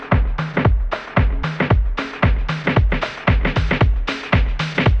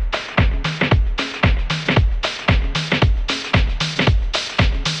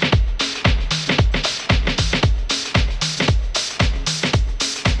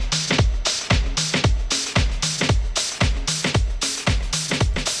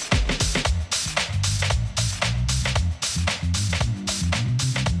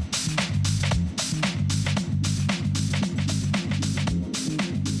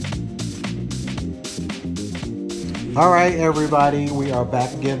All right, everybody, we are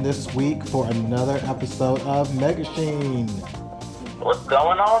back again this week for another episode of Megashine. What's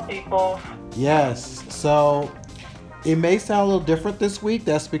going on, people? Yes, so it may sound a little different this week.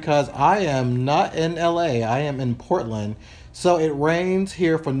 That's because I am not in LA, I am in Portland. So it rains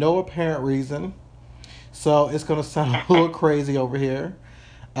here for no apparent reason. So it's going to sound a little crazy over here.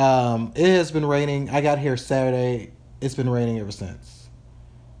 It has been raining. I got here Saturday. It's been raining ever since.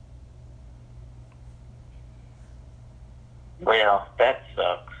 Well, that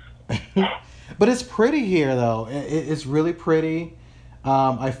sucks. But it's pretty here, though. It's really pretty.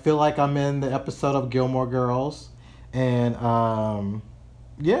 I feel like I'm in the episode of Gilmore Girls, and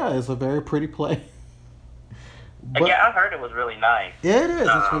yeah, it's a very pretty place. But Yeah, I heard it was really nice. yeah, it is. It's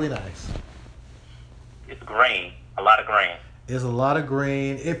Um, really nice. it's green, a lot of green. There's a lot of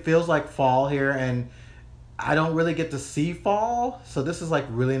green. It feels like fall here, and I don't really get to see fall, so this is like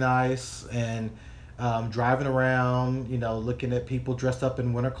really nice. And driving around, looking at people dressed up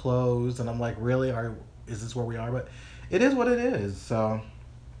in winter clothes, and I'm like, really, are is this where we are? But it is what it is. So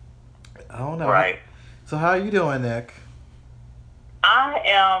I don't know. Right. So how are you doing, Nick? I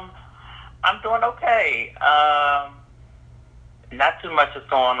am. I'm doing okay. Not too much is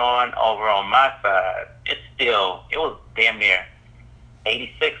going on over on my side. It was damn near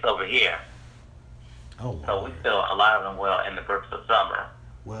 86 over here. Oh, So we Lord. still alive and well in the grips of summer.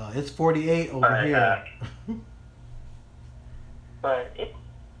 Well, it's 48 over But, here. but it,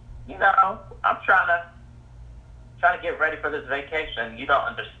 I'm trying to get ready for this vacation. You don't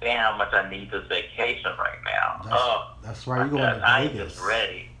understand how much I need this vacation right now. That's Oh, that's right. my You're going God, to I am Vegas. just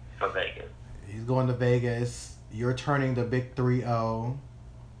ready for Vegas. He's going to Vegas. You're turning the big 3-0.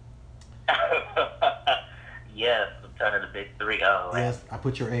 Yes, I'm turning the big 3-0. And Yes, I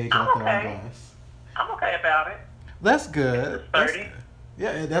put your age I'm out there on okay. blast. I'm okay about it. That's good. It's That's 30. good.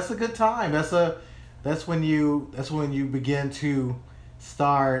 Yeah, that's a good time. That's when you begin to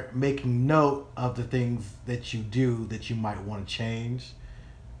start making note of the things that you do that you might want to change.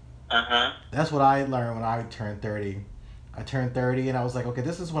 Uh-huh. That's what I learned when I turned 30. I turned 30 and I was like, okay,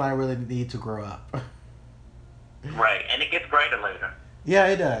 this is when I really need to grow up. Right, and it gets greater later. Yeah,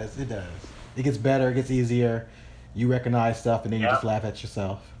 it does. It does. It gets better, it gets easier. You recognize stuff and then you just Yep. laugh at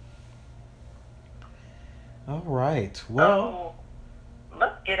yourself. All right. Well, So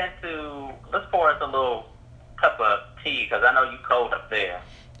let's pour us a little cup of tea because I know you cold up there.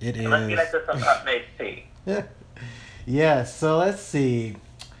 it And let's get is. into some cup-made tea. Yeah, so let's see.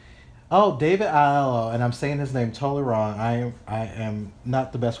 Oh, David Aiello, and I'm saying his name totally wrong. I am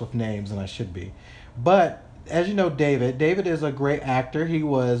not the best with names, and I should be. But as you know, David is a great actor. He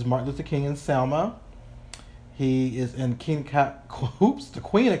was Martin Luther King in Selma. He is in King Cat, oops, the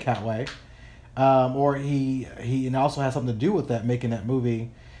Queen of Catway. Or he and also has something to do with that making that movie.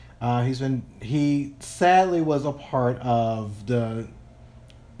 He sadly was a part of the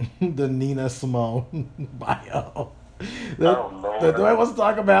the Nina Simone bio that, Oh that Lord. nobody wants to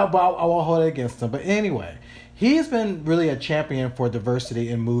talk about, but I won't hold it against him. But anyway, he's been really a champion for diversity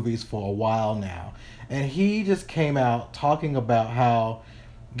in movies for a while now. And he just came out talking about how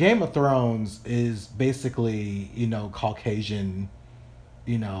Game of Thrones is basically, Caucasian,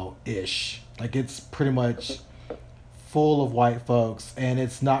 ish. Like it's pretty much full of white folks and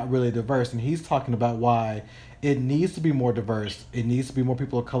it's not really diverse. And he's talking about why it needs to be more diverse. It needs to be more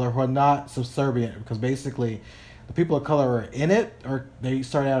people of color who are not subservient because basically the people of color are in it or they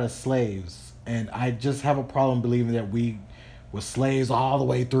started out as slaves. And I just have a problem believing that we were slaves all the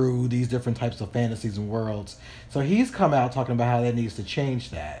way through these different types of fantasies and worlds. So he's come out talking about how that needs to change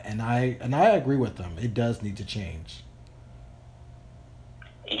that. And I agree with him. It does need to change.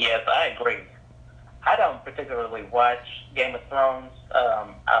 Yes, I agree. I don't particularly watch Game of Thrones.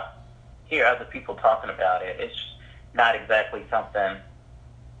 I hear other people talking about it. It's not exactly something.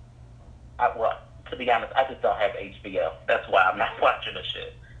 Well, to be honest, I just don't have HBO. That's why I'm not watching the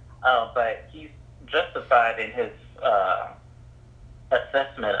shit. But he's justified in his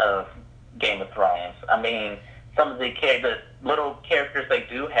assessment of Game of Thrones. I mean, some of the little characters they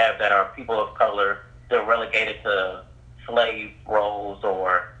do have that are people of color, they're relegated to slave roles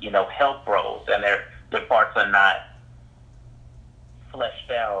or help roles, and their parts are not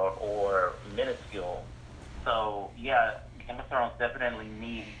fleshed out or minuscule. So yeah, Game of Thrones definitely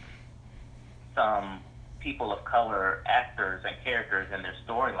needs some people of color actors and characters in their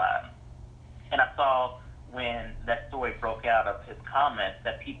storyline. And I saw when that story broke out of his comments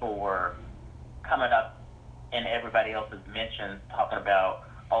that people were coming up in everybody else's mentions talking about,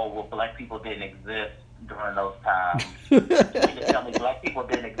 oh, well, black people didn't exist during those times. You mean to tell me black people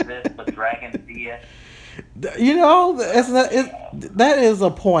didn't exist, but dragons did? You know, it's not, that is a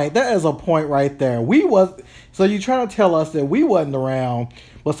point. That is a point right there. We was so you trying to tell us that we wasn't around,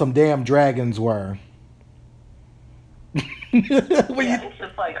 but some damn dragons were. when Yeah, you it's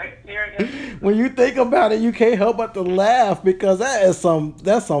just like, are you serious? when you think about it, you can't help but to laugh because that's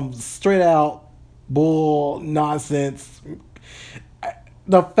some straight out bull nonsense.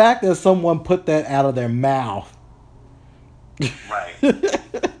 The fact that someone put that out of their mouth. Right.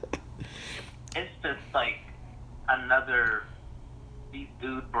 It's just like another these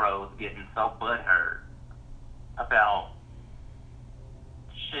dude bros getting so butthurt about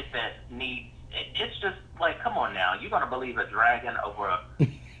shit that needs. It's just like, come on now, you're gonna believe a dragon over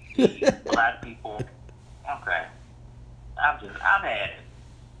these black people? Okay, I've had it.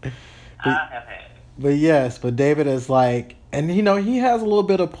 but I have had it. But yes, but David is like, and you know, he has a little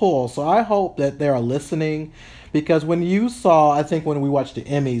bit of pull. So I hope that they are listening, because when you saw, I think when we watched the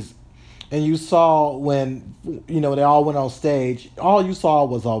Emmys, and you saw when they all went on stage, all you saw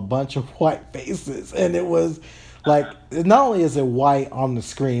was a bunch of white faces, and it was like Uh-huh. not only is it white on the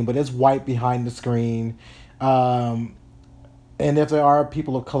screen, but it's white behind the screen. Um, and if there are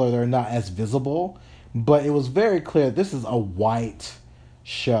people of color, they're not as visible. But it was very clear this is a white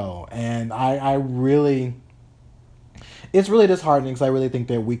show, and I really, it's really disheartening because I really think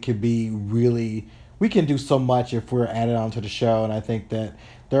that we can do so much if we're added onto the show, and I think that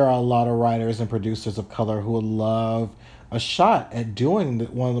there are a lot of writers and producers of color who would love a shot at doing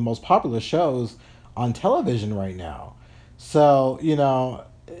one of the most popular shows on television right now. So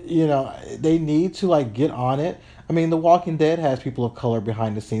they need to like get on it. I mean, The Walking Dead has people of color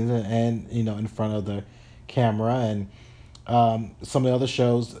behind the scenes and in front of the camera, and some of the other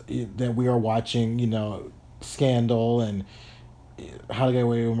shows that we are watching, Scandal and How to Get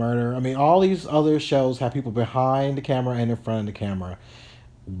Away with Murder. I mean, all these other shows have people behind the camera and in front of the camera.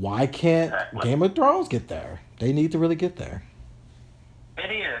 Why can't Exactly. Game of Thrones get there? They need to really get there.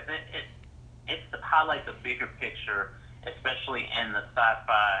 It is. It highlights a bigger picture, especially in the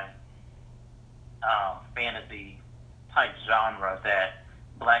sci-fi, fantasy type genre, that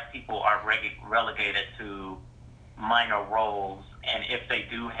black people are relegated to minor roles, and if they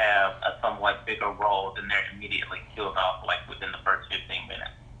do have a somewhat bigger role, then they're immediately killed off like within the first 15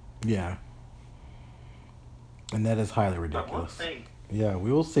 minutes. Yeah, and that is highly But we'll ridiculous. see. Yeah,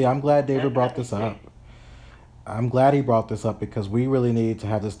 we will see. I'm glad David brought Definitely this up. see. I'm glad he brought this up because we really need to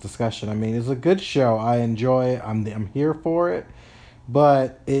have this discussion. I mean, it's a good show. I enjoy it. I'm here for it,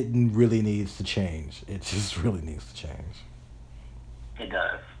 but it really needs to change. It just really needs to change. It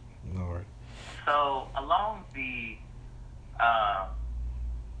does. Lord. So along the uh,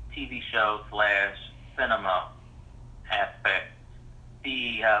 TV show slash cinema aspect,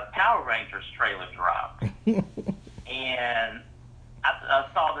 the Power Rangers trailer dropped, and I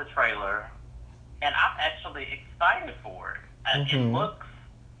saw the trailer, and I'm actually excited for it. It hmm looks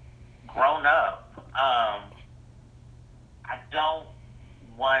grown up. I don't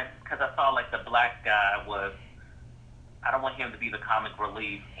want, because I saw like the black guy was. I don't want him to be the comic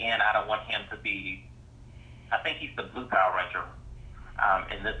relief, and I don't want him to be. I think he's the Blue Power Ranger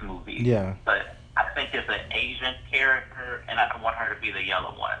in this movie, Yeah. but I think it's an Asian character, and I don't want her to be the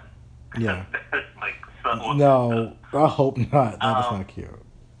yellow one. Yeah. Like so, No, I hope not. That is um, not cute.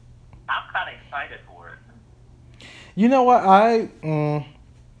 I'm kind of excited for it. You know what?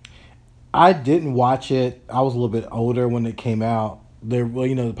 I didn't watch it. I was a little bit older when it came out. There, well,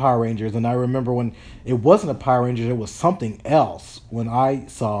 the Power Rangers, and I remember when it wasn't a Power Rangers, it was something else when I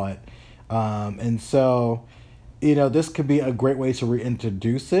saw it, and so this could be a great way to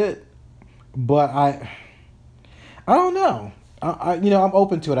reintroduce it. But I don't know. I'm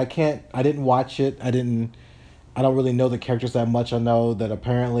open to it. I didn't watch it. I don't really know the characters that much. I know that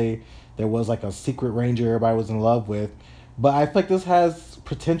apparently there was like a secret ranger everybody was in love with, but I feel like this has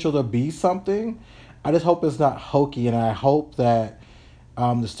potential to be something. I just hope it's not hokey, and I hope that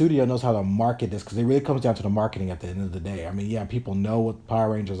the studio knows how to market this, because it really comes down to the marketing at the end of the day. I mean, yeah, people know what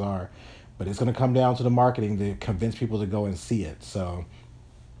Power Rangers are, but it's going to come down to the marketing to convince people to go and see it. So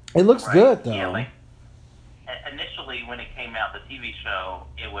it looks Right? good Yeah. though. Like initially when it came out, the TV show,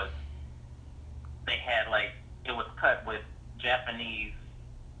 it was they had like it was cut with Japanese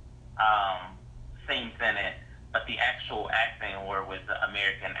scenes in it, but the actual acting were with the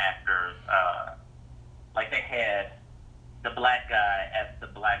American actors. Like they had the black guy as the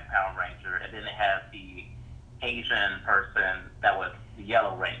Black Power Ranger, and then they had the Asian person that was the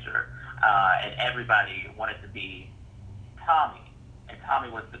Yellow Ranger, and everybody wanted to be Tommy, and Tommy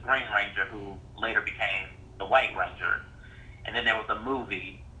was the Green Ranger who later became the White Ranger. And then there was a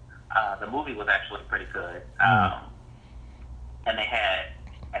movie. The movie was actually pretty good. Mm. And they had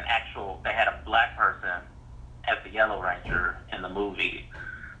they had a black person as the Yellow Ranger in the movie.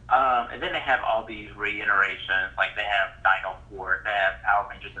 And then they have all these reiterations, like they have Dino Force, they have Power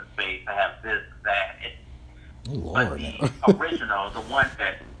Rangers in Space, they have this, that. Oh, But Lord. the original, the one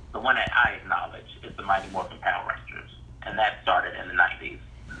that I acknowledge, is the Mighty Morphin Power Rangers, and that started in the '90s.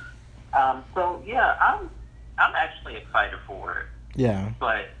 So yeah, I'm actually excited for it, Yeah.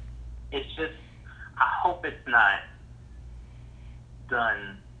 but it's just I hope it's not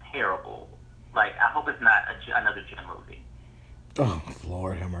done terrible. Like I hope it's not another Jim movie. Oh,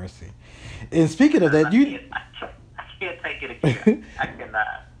 Lord have mercy. And speaking of Because that, you I can't take it again. I cannot.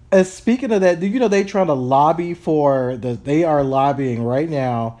 and speaking of that, do you know they trying to lobby for they are lobbying right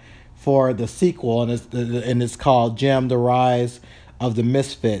now for the sequel, and it's called Jim: The Rise of the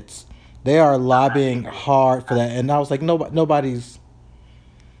Misfits. They are I'm not lobbying even. hard for that, and I was like, nobody's.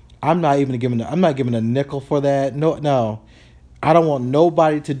 I'm not giving a nickel for that. No, no, I don't want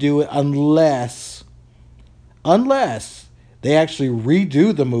nobody to do it unless they actually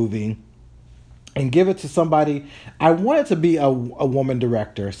redo the movie and give it to somebody. I want it to be a woman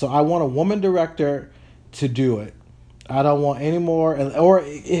director. So I want a woman director to do it. I don't want any more.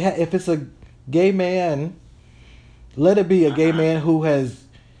 If it's a gay man, let it be a gay Uh-huh. man who has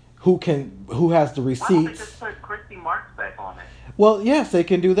the Why don't they receipts. just put Christy Marks back on it? Well, yes, they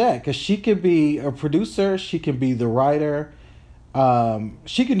can do that because she can be a producer. She can be the writer.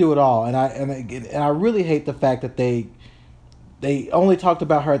 She can do it all. And I really hate the fact that they only talked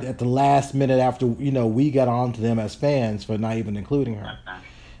about her at the last minute after we got on to them as fans for not even including her. Uh-huh.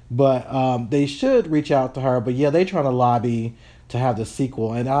 But they should reach out to her. But yeah, they trying to lobby to have the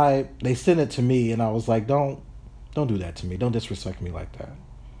sequel, and they sent it to me, and I was like, don't do that to me. Don't disrespect me like that.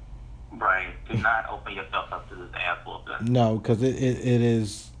 Right. Do not open yourself up to this ass whooping. No, because it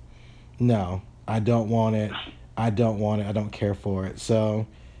is no. I don't want it. I don't want it. I don't care for it. So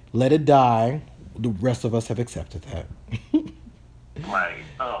let it die. The rest of us have accepted that. Right.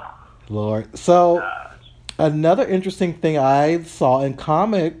 Oh, Lord. So gosh. another interesting thing I saw in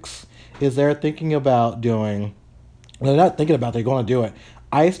comics is they're thinking about doing. Well, they're not thinking about. They're going to do it.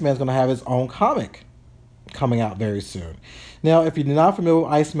 Iceman's going to have his own comic coming out very soon. Now, if you're not familiar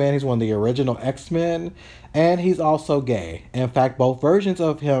with Iceman, he's one of the original X-Men, and he's also gay. In fact, both versions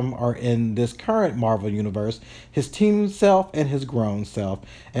of him are in this current Marvel universe, his teen self and his grown self,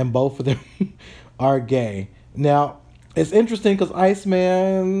 and both of them are gay. Now, it's interesting because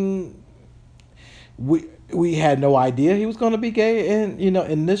Iceman, we had no idea he was going to be gay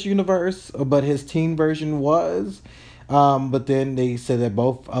in this universe, but his teen version was. But then they said that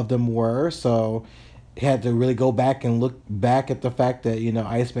both of them were, so had to really go back and look back at the fact that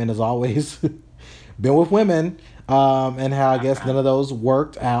Iceman has always been with women, and how I guess Uh-huh. none of those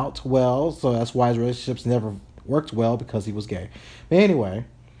worked out well. So that's why his relationships never worked well because he was gay. But anyway,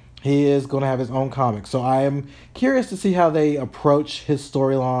 he is going to have his own comic. So I am curious to see how they approach his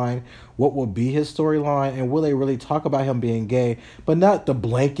storyline. What will be his storyline, and will they really talk about him being gay, but not the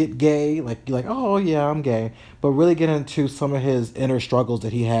blanket gay, like oh yeah I'm gay, but really get into some of his inner struggles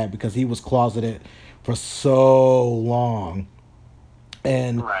that he had because he was closeted for so long.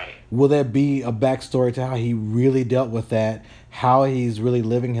 And Right. will there be a backstory to how he really dealt with that, how he's really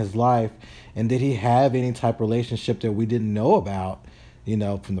living his life, and did he have any type of relationship that we didn't know about,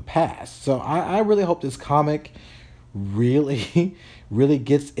 from the past? So I really hope this comic really, really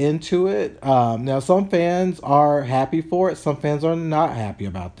gets into it. Now, some fans are happy for it. Some fans are not happy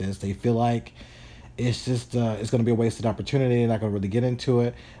about this. They feel like it's just it's going to be a wasted opportunity. They're not going to really get into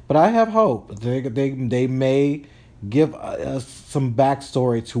it. But I have hope. They may give us some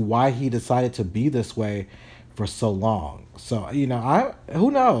backstory to why he decided to be this way for so long. So I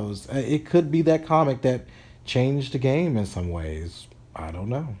who knows? It could be that comic that changed the game in some ways. I don't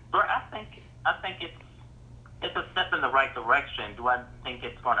know. But I think it's a step in the right direction. Do I think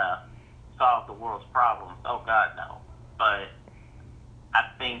it's gonna solve the world's problems? Oh God, no. But I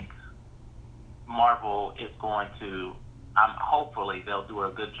think Marvel is going to. Hopefully they'll do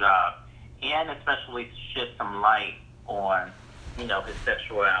a good job, and especially shed some light on, his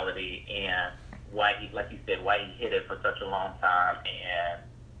sexuality and why he, like you said, why he hid it for such a long time and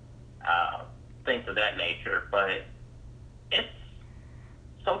things of that nature. But it's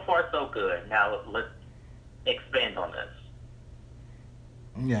so far so good. Now let's expand on this.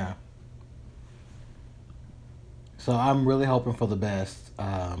 Yeah. So I'm really hoping for the best.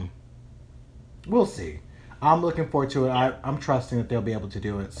 We'll see. I'm looking forward to it. Yeah. I'm trusting that they'll be able to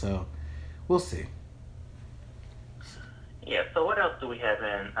do it. So we'll see. Yeah. So what else do we have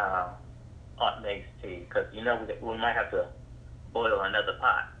in Aunt Meg's tea? Because we might have to boil another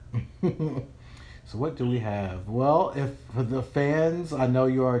pot. So what do we have? Well, if for the fans, I know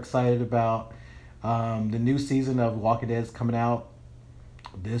you are excited about The new season of Walking Dead is coming out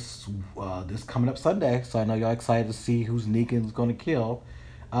this coming up Sunday, so I know y'all excited to see who's Negan's going to kill.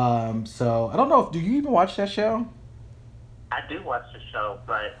 So I don't know if do you even watch that show? I do watch the show,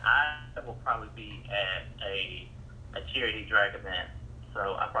 but I will probably be at a charity drag event,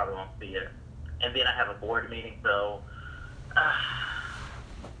 so I probably won't see it. And then I have a board meeting, so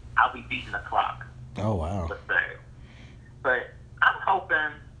I'll be beating the clock. Oh wow! Let's say. But I'm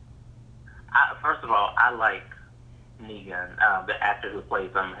hoping. First of all, I like Negan, the actor who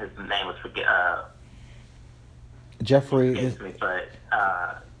plays him. His name was Jeffrey is. me, but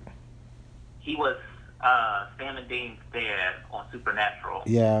he was Sam and Dean's dad on Supernatural.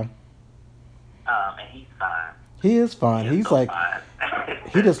 Yeah. And he's fine. He is fine. He's so like, fine.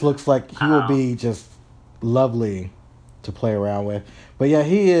 he just looks like he will be just lovely to play around with. But yeah,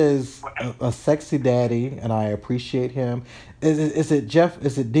 he is a sexy daddy, and I appreciate him. Is it Jeff?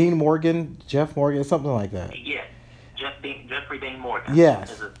 Is it Dean Morgan? Jeff Morgan? Something like that. Yes. Jeffrey Dean Morgan.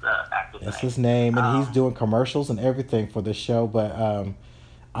 Yes. Is his actor's That's name. his name, and he's doing commercials and everything for this show. But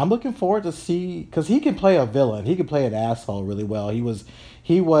I'm looking forward to see because he can play a villain. He can play an asshole really well. He was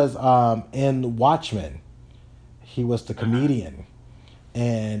in Watchmen. He was the comedian,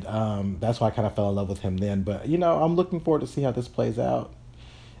 and that's why I kind of fell in love with him then. But I'm looking forward to see how this plays out.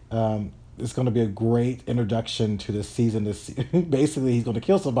 It's going to be a great introduction to this season. Basically, he's going to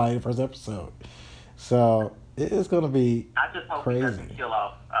kill somebody in the first episode, so it is going to be I just hope crazy. he doesn't kill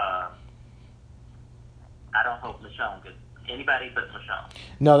off. I don't hope Michonne gets anybody but Michonne.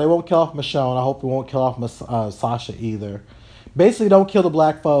 No, they won't kill off Michonne. I hope they won't kill off Sasha either. Basically, don't kill the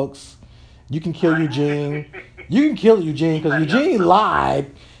black folks. You can kill Eugene. You can kill Eugene because Eugene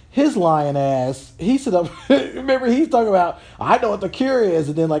lied. His lying ass. He stood up. Remember, he's talking about, I know what the cure is,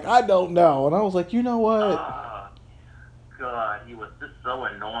 and then like, I don't know. And I was like, you know what? Oh, God, he was just so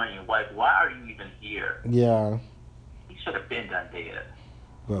annoying. Like, why are you even here? Yeah. He should have been done dead.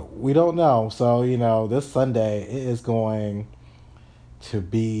 But we don't know. So, this Sunday it is going to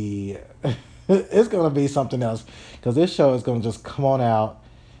be it's going to be something else because this show is going to just come on out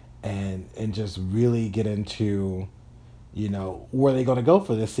and just really get into where they're going to go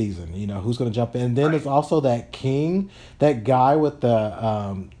for this season. Who's going to jump in. And then there's also that king, that guy with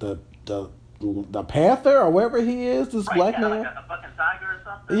the panther or whatever he is, this black man. Like a fucking tiger or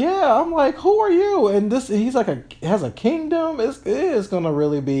something. Yeah, I'm like, who are you? And he's like has a kingdom. It is going to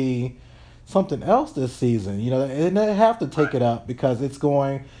really be something else this season. And they have to take it up because it's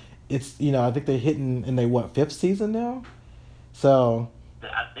I think they're hitting in fifth season now. So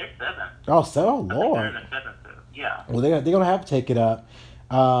They're seven. Oh Lord. They're in the seventh. Yeah. Well, they're going to have to take it up.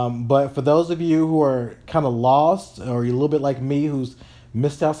 But for those of you who are kind of lost or you're a little bit like me who's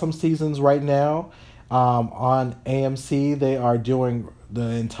missed out some seasons right now, on AMC, they are doing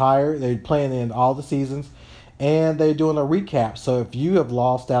they're playing in all the seasons and they're doing a recap. So if you have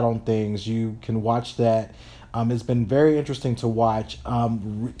lost out on things, you can watch that. It's been very interesting to watch,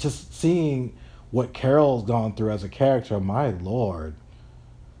 just seeing what Carol's gone through as a character. My Lord.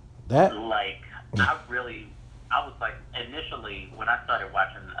 I was like, initially, when I started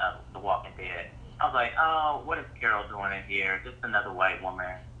watching The Walking Dead, I was like, oh, what is Carol doing in here? Just another white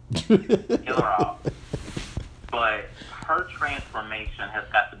woman. Kill her off. But her transformation has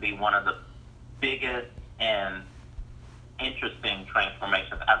got to be one of the biggest and interesting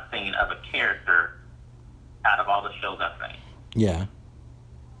transformations I've seen of a character out of all the shows I've seen. Yeah.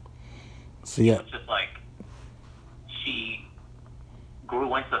 So, yeah. It was just like she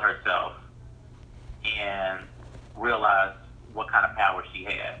grew into herself and realized what kind of power she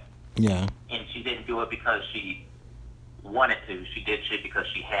had. Yeah. And she didn't do it because she wanted to. She did shit because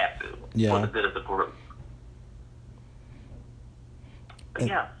she had to. Yeah. For the good of the group. But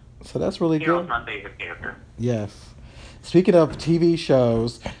yeah. So that's really Carol's good. my favorite character. Yes. Speaking of TV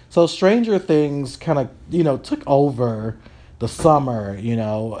shows, so Stranger Things kind of, took over the summer,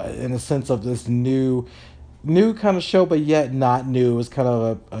 in the sense of this new kind of show, but yet not new. It's kind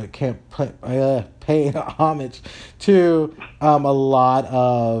of paying homage to a lot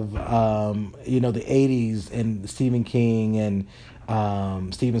of the 80s and Stephen King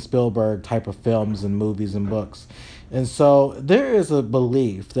and Steven Spielberg type of films and movies and books. And so there is a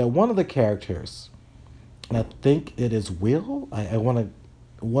belief that one of the characters, and I think it is Will.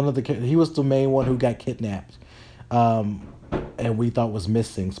 He was the main one who got kidnapped, and we thought was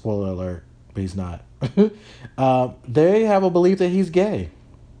missing. Spoiler alert, but he's not. They have a belief that he's gay.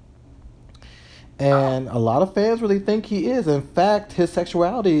 And a lot of fans really think he is. In fact, his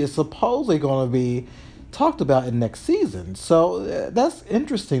sexuality is supposedly going to be talked about in next season. So that's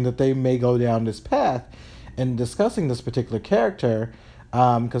interesting that they may go down this path and discussing this particular character,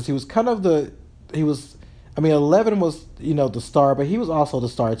 because he was kind of he was. I mean, 11 was the star, but he was also the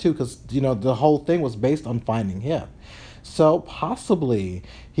star too, because the whole thing was based on finding him. So possibly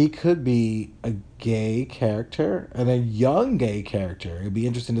he could be a gay character and a young gay character. It'd be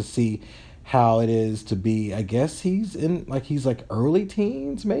interesting to see how it is to be. I guess he's like early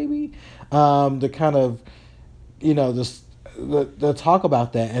teens, maybe. The kind of this the talk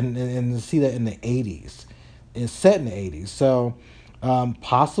about that and to see that in the 80s. It's set in the 80s, so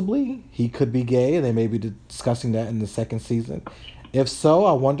possibly he could be gay, and they may be discussing that in the second season. If so,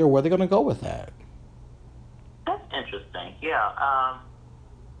 I wonder where they're going to go with that. That's interesting. Yeah, I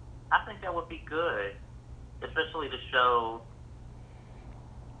think that would be good, especially to show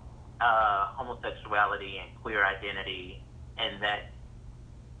homosexuality and queer identity, and that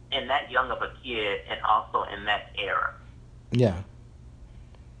in that young of a kid, and also in that era. Yeah,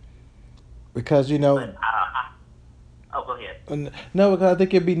 because But oh, go ahead. no, because I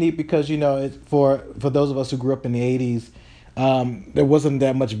think it'd be neat because for those of us who grew up in the 80s, there wasn't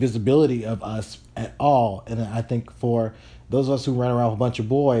that much visibility of us at all, and I think for those of us who ran around with a bunch of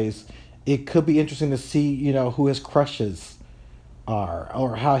boys, it could be interesting to see who his crushes are,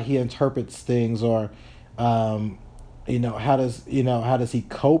 or how he interprets things, or how does he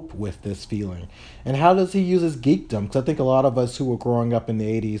cope with this feeling, and how does he use his geekdom? Because I think a lot of us who were growing up in the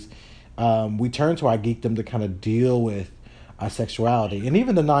 80s, we turned to our geekdom to kind of deal with our sexuality, and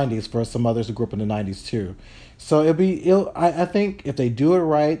even the 90s for some others who grew up in the 90s too. So I think if they do it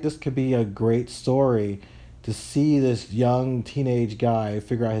right, this could be a great story to see this young teenage guy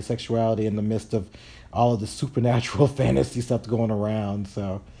figure out his sexuality in the midst of all of the supernatural fantasy stuff going around.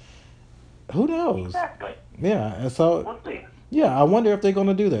 So who knows? Exactly. Yeah, and so We'll see. yeah, I wonder if they're going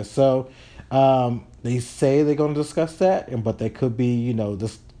to do this. So they say they're going to discuss that, but they could be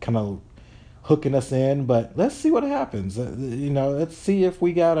just kind of hooking us in. But let's see what happens. Let's see if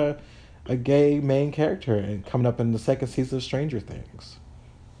we got a gay main character and coming up in the second season of Stranger Things.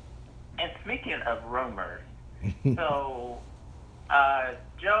 And speaking of rumors, so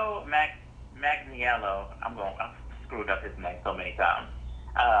Joe Magniello, I've screwed up his name so many times.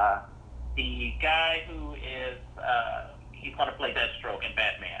 The guy who is he's going to play Deathstroke in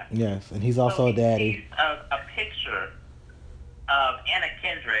Batman. Yes, and he's also a daddy. He's a picture of Anna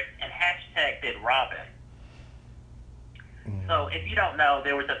Kendrick and hashtag did Robin. So if you don't know,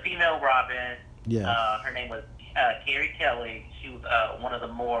 there was a female Robin. Yes. Her name was Carrie Kelly. She was one of the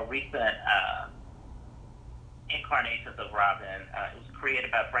more recent incarnations of Robin. It was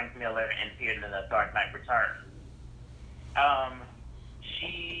created by Frank Miller and appeared in The Dark Knight Returns.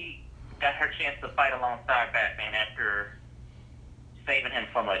 She got her chance to fight alongside Batman after saving him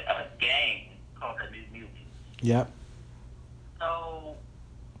from a gang called the New Mutants. Yep. So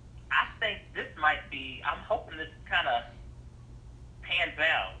I think this might be. I'm hoping this kind of pans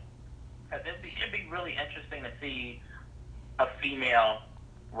out, because it'd be really interesting to see a female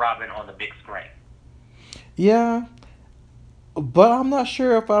Robin on the big screen. Yeah, but I'm not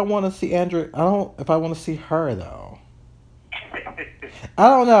sure if I want to see Andrew. I don't. If I want to see her though. I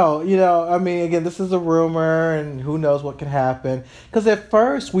don't know. I mean, again, this is a rumor, and who knows what can happen. Because at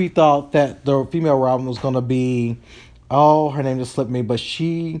first we thought that the female Robin was going to be, oh, her name just slipped me, but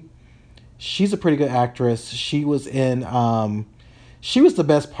she's a pretty good actress. She was in, she was the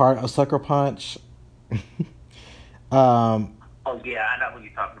best part of Sucker Punch. Oh yeah, I know who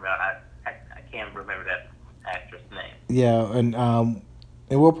you're talking about. I can't remember that actress' name. Yeah, and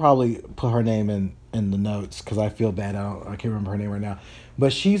we'll probably put her name in the notes because I feel bad. I can't remember her name right now,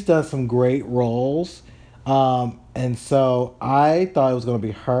 but she's done some great roles, and so I thought it was going to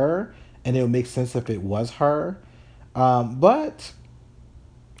be her, and it would make sense if it was her, but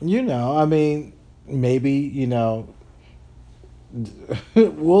I mean, maybe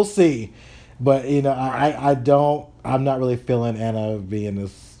we'll see, but I don't. I'm not really feeling Anna being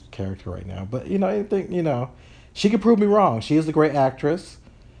this character right now, but I think she could prove me wrong. She is a great actress.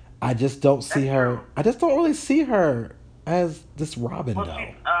 I just don't see her. True. I just don't really see her as this Robin, Well, though.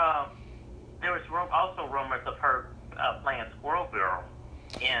 there was also rumors of her playing Squirrel Girl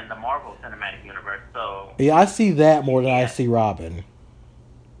in the Marvel Cinematic Universe. So Yeah, I see that more than I see Robin.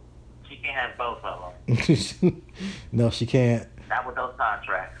 she can have both of them. No, she can't. Not with those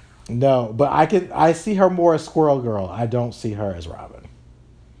contracts. No, but I see her more as Squirrel Girl. I don't see her as Robin.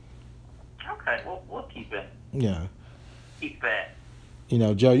 Okay, we'll keep it. Yeah. Keep that.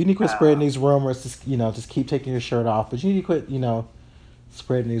 Joe, you need to quit spreading these rumors. Just keep taking your shirt off. But you need to quit,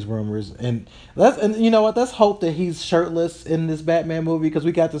 spreading these rumors. And you know what? Let's hope that he's shirtless in this Batman movie, because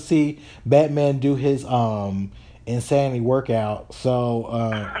we got to see Batman do his insanity workout.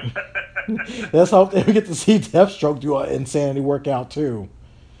 So let's hope that we get to see Deathstroke do an insanity workout too.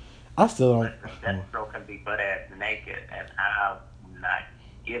 I still don't. Listen, Deathstroke can be butt ass naked, and I'm not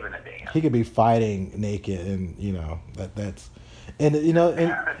giving a damn. He could be fighting naked, and that's, and and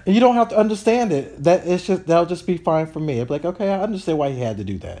you don't have to understand it. That it's just that'll just be fine for me. I'd be like, okay, I understand why he had to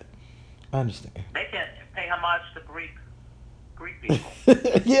do that. I understand. They can pay homage to Greek people.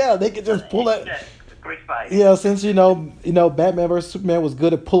 Yeah, they could just pull that. Greek fighting. Yeah, since Batman vs Superman was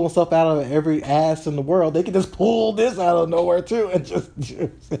good at pulling stuff out of every ass in the world, they could just pull this out of nowhere too, and just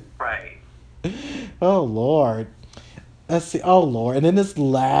Right. oh Lord. Let's see. Oh Lord. And then this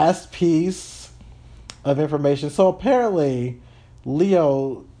last piece of information. So apparently,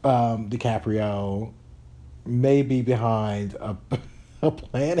 Leo DiCaprio may be behind a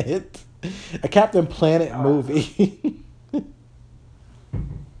a Captain Planet movie.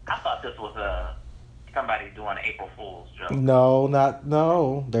 I thought this was somebody doing an April Fool's joke.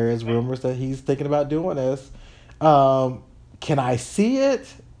 No. There is rumors that he's thinking about doing this. Can I see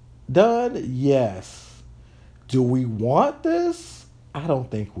it done? Yes. Do we want this? I don't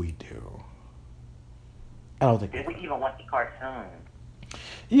think we do. I don't think. Did we even want the cartoon?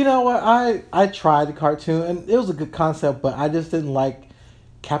 You know what? I tried the cartoon and it was a good concept, but I just didn't like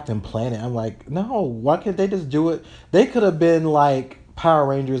Captain Planet. I'm like, no. Why can't they just do it? They could have been like Power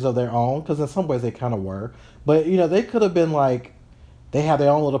Rangers of their own, because in some ways they kind of were. But they could have been like they have their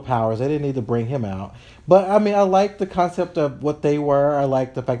own little powers. They didn't need to bring him out. But I mean, I like the concept of what they were. I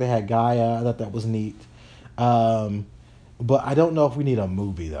like the fact they had Gaia. I thought that was neat. But I don't know if we need a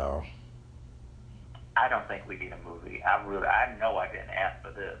movie though. I don't think we need a movie. I know I didn't ask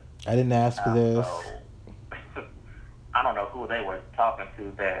for this. I didn't ask for this. So, I don't know who they were talking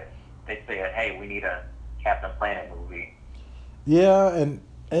to that they said, hey, we need a Captain Planet movie. Yeah, and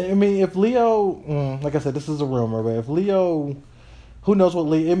I mean, if Leo, like I said, this is a rumor, but if Leo, who knows what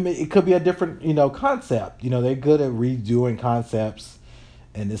Leo, it could be a different, concept. They're good at redoing concepts,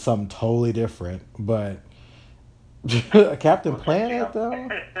 and it's something totally different. But Captain Planet, though?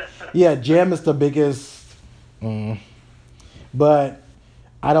 Yeah, Jim is the biggest. But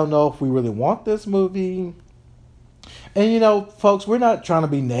I don't know if we really want this movie. And folks, we're not trying to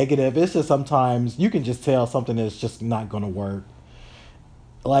be negative. It's just sometimes you can just tell something is just not going to work.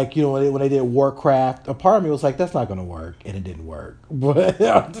 Like, when they did Warcraft, a part of me was like, that's not going to work. And it didn't work. But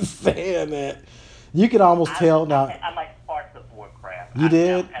I'm just saying that you can almost tell now. I like parts of Warcraft. You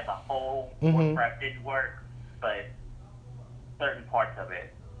did? As a whole, Warcraft didn't work, but certain parts of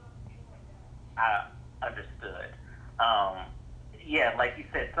it, I understood. Yeah, like you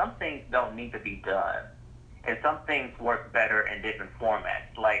said, some things don't need to be done. And some things work better in different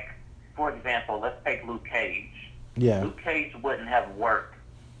formats. Like, for example, let's take Luke Cage. Yeah. Luke Cage wouldn't have worked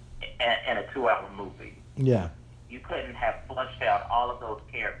in a 2-hour movie. Yeah. You couldn't have flushed out all of those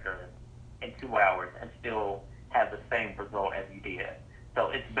characters in 2 hours and still have the same result as you did.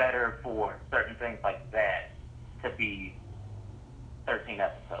 So it's better for certain things like that to be 13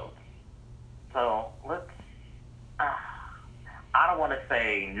 episodes. So let's... I don't want to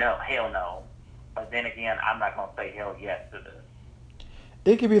say no, hell no. But then again, I'm not going to say hell yes to this.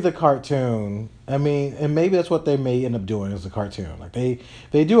 It could be the cartoon. I mean, and maybe that's what they may end up doing is a cartoon. Like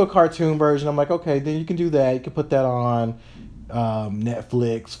they do a cartoon version. I'm like, okay, then you can do that. You can put that on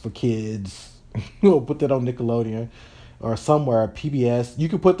Netflix for kids. Or put that on Nickelodeon or somewhere, PBS. You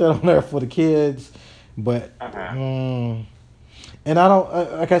can put that on there for the kids. But and I don't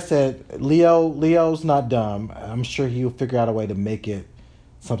like I said, Leo's not dumb. I'm sure he'll figure out a way to make it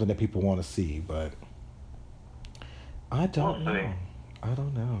something that people want to see, but I don't know. I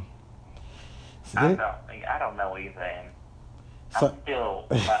don't know. So I don't know either. And I'm still,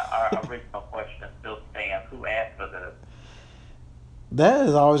 our original question still stands. Who asked for this? That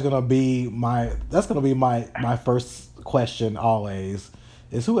is always going to be my first question always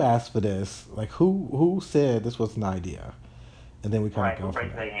is who asked for this? Like who said this was an idea? And then we kind of go from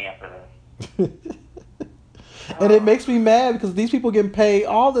there. Who raised their hand for this? And it makes me mad because these people getting paid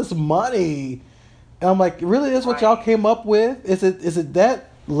all this money. And I'm like, really, that's what y'all came up with? Is it that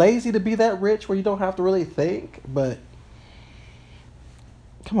lazy to be that rich where you don't have to really think? But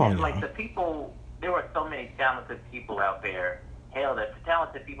come on, like the people, there are so many talented people out there. Hell, the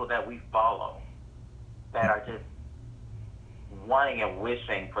talented people that we follow that are just wanting and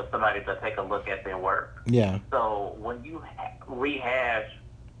wishing for somebody to take a look at their work. Yeah. So when you rehash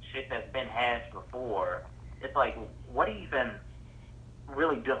shit that's been hashed before, it's like, what do you even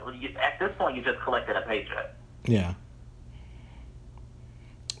really do? At this point, you just collected a paycheck. Yeah.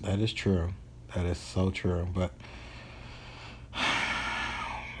 That is true. That is so true. But,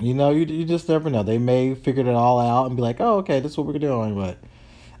 you just never know. They may figure it all out and be like, oh, okay, this is what we're doing. But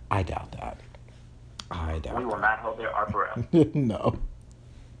I doubt that. We will not hold their our breath. No.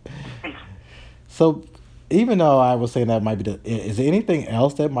 So, even though I was saying that might be is there anything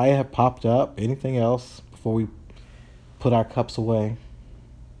else that might have popped up? Anything else before we put our cups away?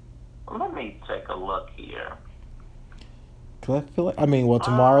 Let me take a look here. Because I feel like, I mean, well,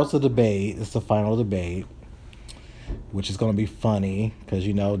 tomorrow's Um, the debate. It's the final debate, which is going to be funny because,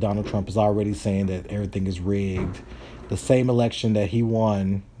 Donald Trump is already saying that everything is rigged. The same election that he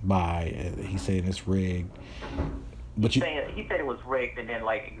won by, he's saying it's rigged. But he said it was rigged, and then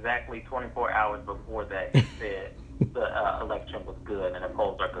like exactly 24 hours before that, he said the election was good and the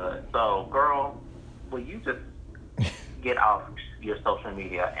polls are good. So, girl, will you just get off your social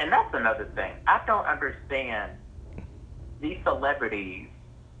media? And that's another thing. I don't understand these celebrities,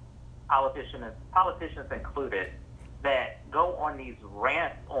 politicians included, that go on these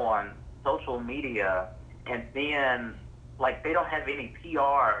rants on social media, and then like they don't have any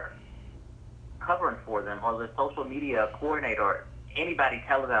PR covering for them, or the social media coordinator, or anybody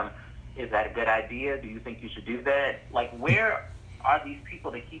telling them, is that a good idea? Do you think you should do that? Like, where are these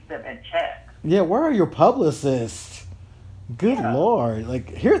people to keep them in check? yeah, where are your publicists? Good Yeah, lord! Like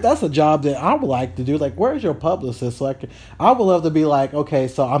here, that's a job that I would like to do. Like, where's your publicist? So I would love to be like, okay,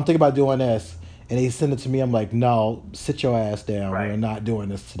 so I'm thinking about doing this, and they send it to me. I'm like, no, sit your ass down. We are right, not doing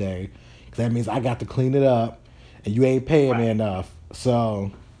this today, because that means I got to clean it up, and you ain't paying me right. enough.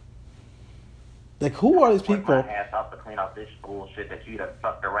 So, like, who I are have these to work my people? ass off to clean up this bullshit that you done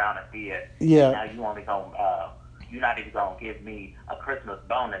fucked around and did, and Yeah. now you only gonna, you're not even gonna give me a Christmas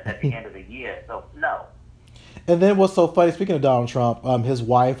bonus at the end of the year. So no, And then what's so funny? Speaking of Donald Trump, his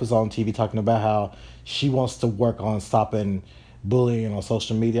wife was on TV talking about how she wants to work on stopping bullying on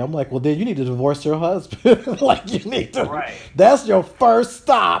social media. I'm like, well, then you need to divorce your husband. Like, you need to. right. That's your first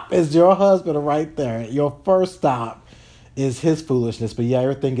stop. Is your husband right there? Your first stop is his foolishness. But yeah,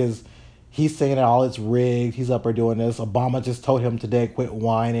 everything is. He's saying that all it's rigged. He's up there doing this. Obama just told him today quit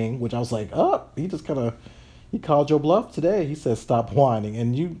whining, which I was like, oh, he just kind of he called your bluff today. He said stop whining,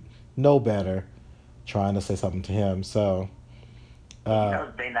 and you know better trying to say something to him. So, Well, you uh,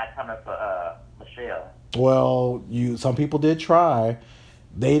 know they not coming for Michelle. well, you some people did try.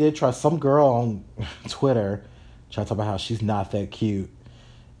 They did try. Some girl on Twitter tried to talk about how she's not that cute,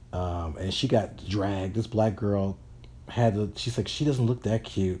 and she got dragged. This black girl had to. She's like she doesn't look that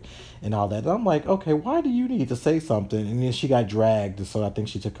cute, and all that. And I'm like, okay, why do you need to say something? And then she got dragged, so I think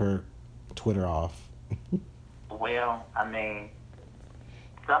she took her Twitter off. Well, I mean,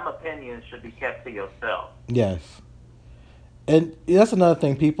 some opinions should be kept to yourself. Yes. And that's another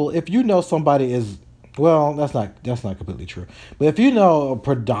thing, people. If you know somebody is, well, that's not completely true. But if you know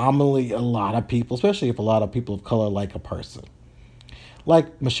predominantly a lot of people, especially if a lot of people of color like a person,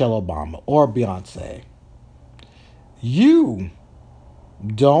 like Michelle Obama or Beyonce, you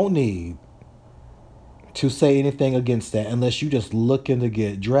don't need to say anything against that unless you just looking to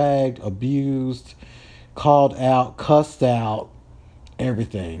get dragged, abused, called out, cussed out,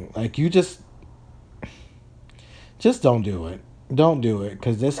 everything. Like you just don't do it. Don't do it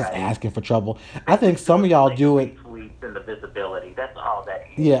because this is Right. asking for trouble. I think Simply some do of it to y'all make the do it. retweets and the visibility. That's all that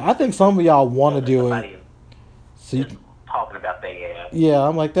is. Yeah, I think some of y'all want So to that do somebody it. So is talking about their ass. yeah,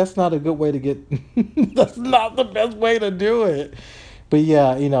 I'm like, that's not a good way to get. That's not the best way to do it. But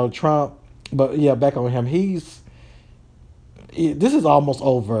yeah, Trump. But yeah, back on him. This is almost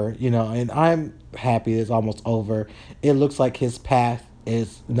over, and I'm happy it's almost over. It looks like his path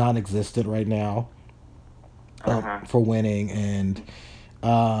is non-existent right now, Uh-huh. for winning, and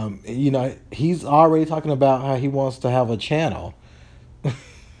he's already talking about how he wants to have a channel.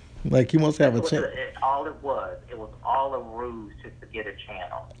 Like he wants to have That's a what channel. all it was. It was all a ruse just to get a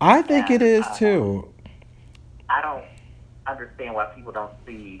channel. I think it And is too. I don't understand why people don't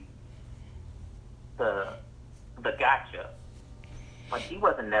see the gotcha. Like he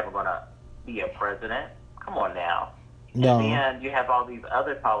wasn't never gonna be a president. Come on now. And No, then you have all these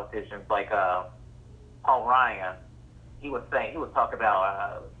other politicians like Paul Ryan. He was talking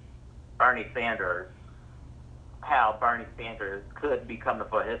about Bernie Sanders, how Bernie Sanders could be coming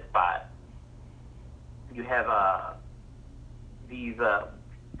for his spot. You have these,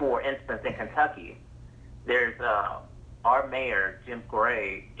 for instance, in Kentucky, there's our mayor Jim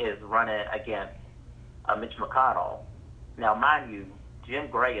Gray is running against Mitch McConnell. Now, mind you, Jim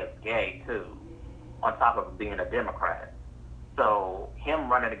Gray is gay too, on top of being a Democrat. So him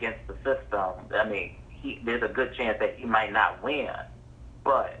running against the system, I mean, there's a good chance that he might not win.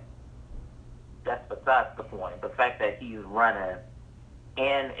 But that's besides the point. The fact that he's running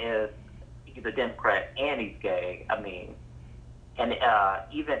and he's a Democrat and he's gay, I mean, and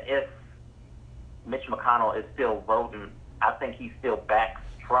even if Mitch McConnell is still voting, I think he still backs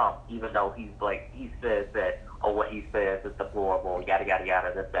Trump, even though he says that, oh, what he says is deplorable, yada, yada,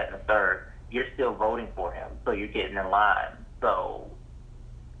 yada, this, that, and the third. you're still voting for him, so you're getting in line. So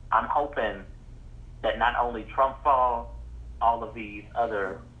I'm hoping that not only Trump falls, all of these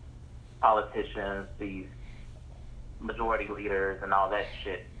other politicians, these majority leaders, and all that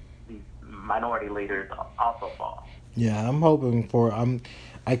shit, these minority leaders also fall. Yeah, I'm hoping for.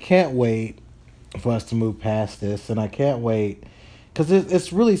 I can't wait for us to move past this, and I can't wait because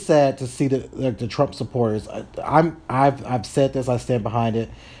it's really sad to see the Trump supporters. I've said this. I stand behind it.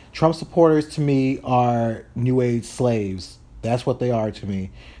 Trump supporters to me are new age slaves. That's what they are to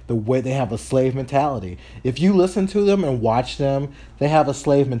me. The way they have a slave mentality. If you listen to them and watch them, they have a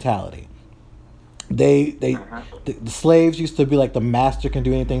slave mentality. they they Hmm. the slaves used to be like the master can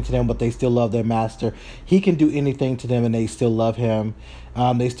do anything to them, but they still love their master. He can do anything to them, and they still love him.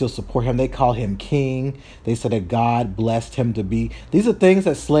 They still support him. They call him king. They said that God blessed him to be. These are things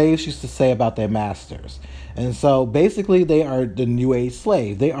that slaves used to say about their masters. And so basically, they are the new age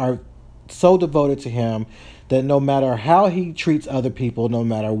slave. They are so devoted to him that no matter how he treats other people, no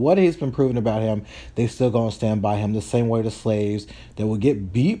matter what he's been proven about him, they still gonna stand by him the same way the slaves that will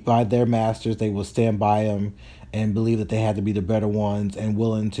get beat by their masters, they will stand by him and believe that they had to be the better ones and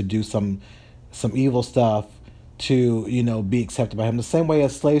willing to do some evil stuff to, be accepted by him. The same way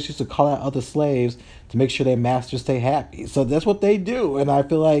as slaves used to call out other slaves to make sure their masters stay happy. So that's what they do. And I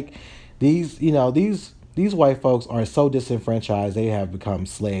feel like these white folks are so disenfranchised, they have become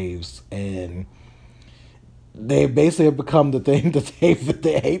slaves, and they basically have become the thing that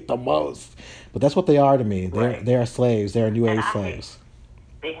they hate the most. But that's what they are to me. They're Right. they are slaves. They are new And age I hate slaves.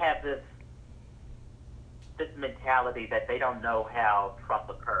 they have this mentality that they don't know how Trump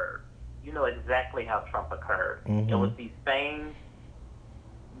occurred. You know exactly how Trump occurred. It Mm-hmm. was these same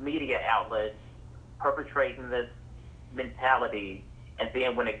media outlets perpetrating this mentality, and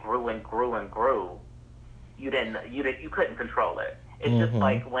then when it grew and grew and grew, you couldn't control it. It's just Mm-hmm.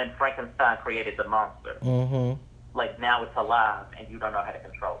 like when Frankenstein created the monster. Mm-hmm. Like now it's alive and you don't know how to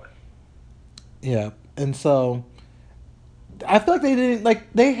control it. Yeah. And so I feel like they didn't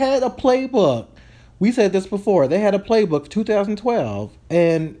like they had a playbook. We said this before. They had a playbook for 2012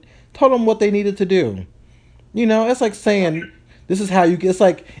 and told them what they needed to do. It's like saying this is how you get. It's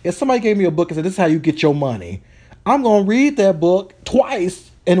like if somebody gave me a book and said this is how you get your money. I'm gonna read that book twice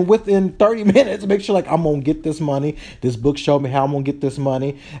and within 30 minutes make sure like I'm gonna get this money. This book showed me how I'm gonna get this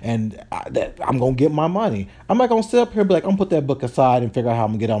money, and that I'm gonna get my money. I'm not gonna sit up here and be like I'm gonna put that book aside and figure out how I'm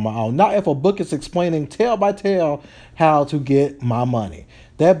gonna get it on my own. Not if a book is explaining tale by tale how to get my money.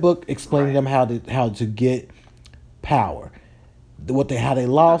 That book explaining Right. them how to get power, how they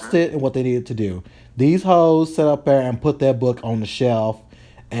lost Mm-hmm. it and what they needed to do. These hoes sat up there and put that book on the shelf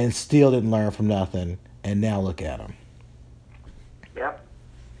and still didn't learn from nothing. And now look at them. Yep.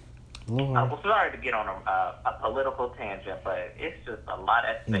 Lord. Well, sorry to get on a political tangent, but it's just a lot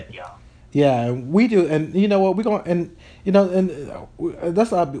at stake, y'all. Yeah, we do, and you know what we're going, and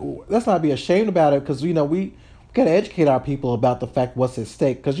let's not be ashamed about it because we gotta educate our people about the fact what's at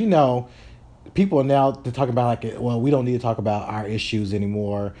stake because people are now they're talking about like well we don't need to talk about our issues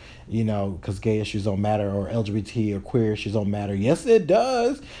anymore because gay issues don't matter or LGBT or queer issues don't matter. Yes, it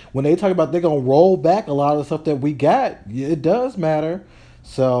does. When they talk about they're gonna roll back a lot of the stuff that we got, it does matter.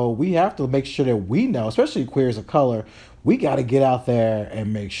 So we have to make sure that we know, especially queers of color, we got to get out there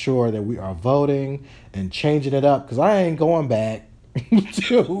and make sure that we are voting and changing it up because I ain't going back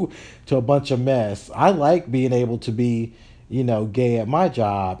to a bunch of mess. I like being able to be gay at my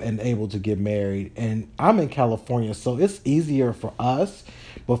job and able to get married. And I'm in California, so it's easier for us.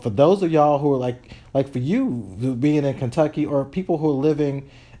 But for those of y'all who are like for you being in Kentucky or people who are living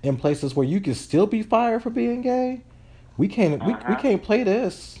in places where you can still be fired for being gay, we can't we Uh-huh. can't play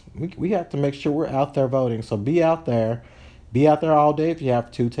this. We have to make sure we're out there voting. So be out there. Be out there all day if you have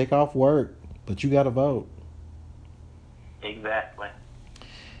to. Take off work, but you got to vote. Exactly.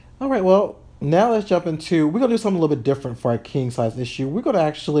 All right, well, now let's jump into. We're gonna do something a little bit different for our king size issue. We're gonna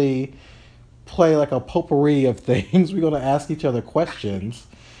actually play like a potpourri of things. We're gonna ask each other questions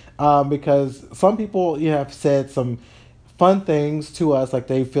because some people have said some fun things to us, like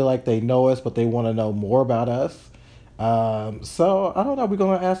they feel like they know us, but they want to know more about us. So I don't know. We're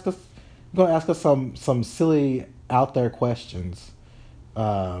gonna ask us some silly out there questions.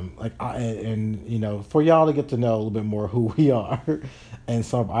 And for y'all to get to know a little bit more who we are and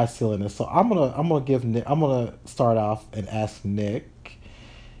some of our silliness. So I'm gonna start off and ask Nick.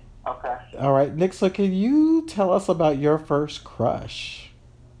 Okay. All right, Nick. So can you tell us about your first crush?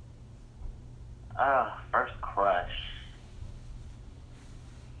 First crush.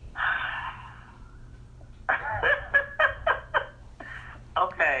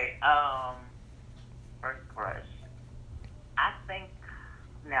 Okay. First crush. I think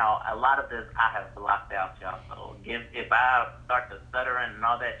now a lot of this I have blocked out, y'all. So if I start to stuttering and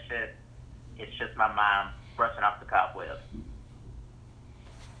all that shit, it's just my mind brushing off the cobwebs.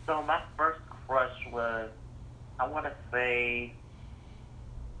 So my first crush was, I want to say,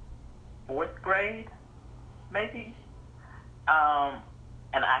 fourth grade, maybe.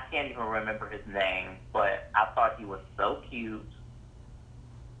 And I can't even remember his name, but I thought he was so cute,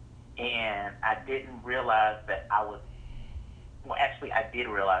 and I didn't realize that I was. Well, actually, I did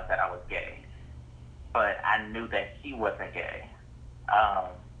realize that I was gay, but I knew that he wasn't gay.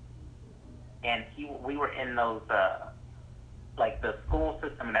 Um, and we were in those, like the school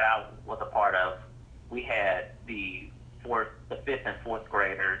system that I was a part of. We had the fifth and fourth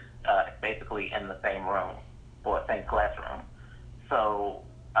graders, basically in the same room or same classroom. So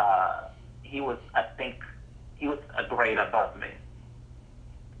I think, he was a grade above me,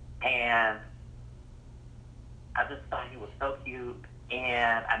 and I just thought he was so cute,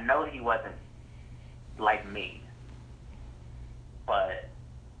 and I know he wasn't like me, but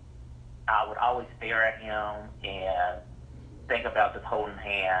I would always stare at him and think about just holding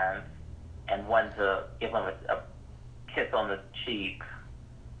hands and wanting to give him a kiss on the cheek.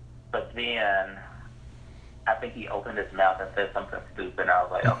 But then I think he opened his mouth and said something stupid, and I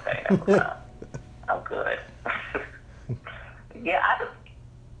was like, okay, never mind. I'm good. Yeah,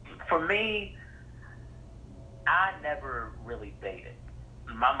 for me, I never really dated.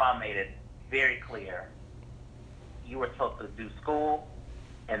 My mom made it very clear. You were supposed to do school,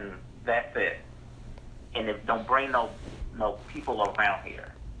 and that's it. And don't bring no people around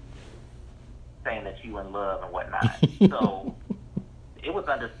here saying that you in love and whatnot. So it was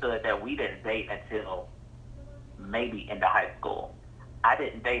understood that we didn't date until maybe into high school. I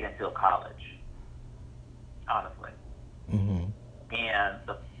didn't date until college, honestly. Mm-hmm. And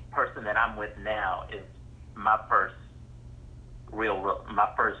the person that I'm with now is my first my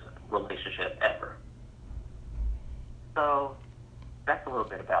first relationship ever. So that's a little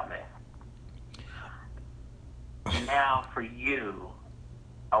bit about me. Now for you,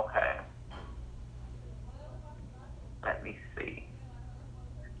 okay. Let me see.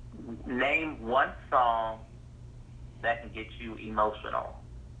 Name one song that can get you emotional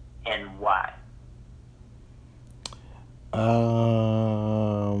and why.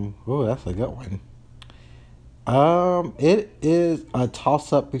 Oh, that's a good one. It is a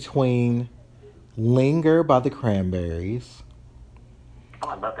toss up between "Linger" by the Cranberries Oh,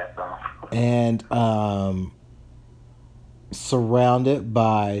 I love that song. and "Surrounded"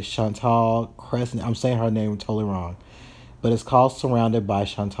 by Chantal Krasnick. I'm saying her name totally wrong, but it's called "Surrounded" by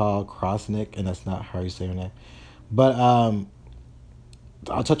Chantal Krasnick, and that's not how you say her name. But I'll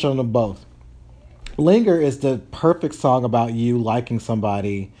touch on them both. "Linger" is the perfect song about you liking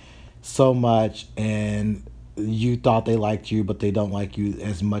somebody so much, and you thought they liked you, but they don't like you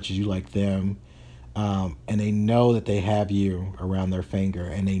as much as you like them. And they know that they have you around their finger,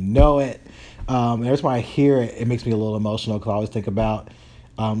 and they know it. And every time I hear it, it makes me a little emotional because I always think about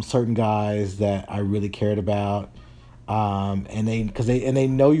certain guys that I really cared about, and they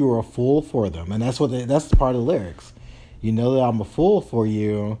know you were a fool for them, and that's the part of the lyrics. You know that I'm a fool for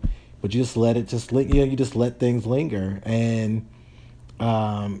you, but you just let it you just let things linger. And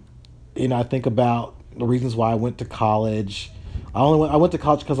um, I think about the reasons why I went to college. I went to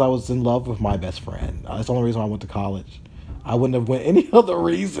college because I was in love with my best friend. That's the only reason why I went to college. I wouldn't have went any other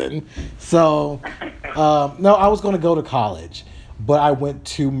reason. So no, I was going to go to college, but I went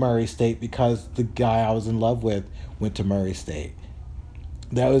to Murray State because the guy I was in love with went to Murray State.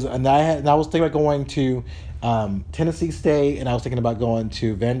 I was thinking about going to Tennessee State, and I was thinking about going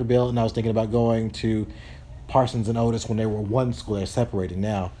to Vanderbilt, and I was thinking about going to Parsons and Otis when they were one school. They're separated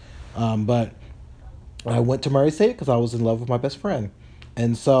now, but I went to Murray State because I was in love with my best friend,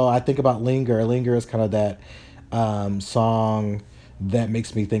 and so I think about "Linger." "Linger" is kind of that song that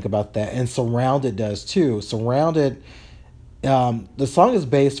makes me think about that, and "Surrounded" does too. "Surrounded." The song is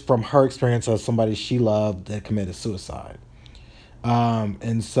based from her experience of somebody she loved that committed suicide.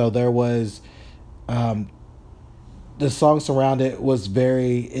 And so there was um, the song "Surrounded" was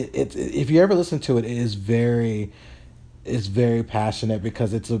if you ever listen to it, it's very passionate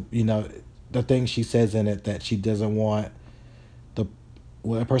because it's the thing she says in it that she doesn't want the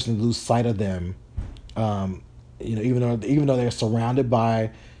a person to lose sight of them. Um, even though she's surrounded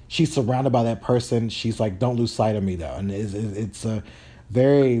by that person, she's like, don't lose sight of me though. And it's a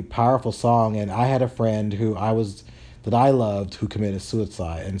very powerful song. And I had a friend that I loved who committed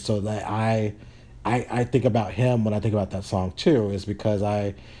suicide, and so that I think about him when I think about that song too, is because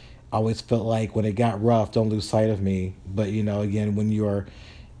I always felt like when it got rough, don't lose sight of me. But again, when you're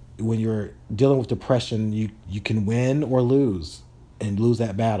dealing with depression, you can win or lose, and lose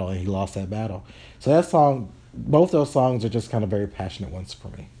that battle, and he lost that battle. So that song, both those songs are just kind of very passionate ones for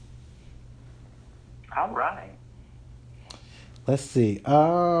me. All right. Let's see.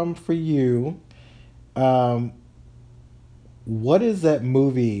 For you, um, what is that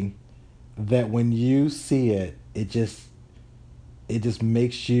movie that when you see it, it just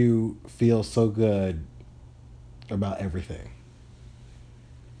makes you feel so good about everything?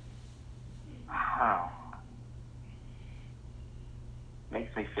 Huh.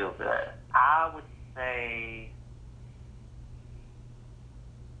 Makes me feel good. I would say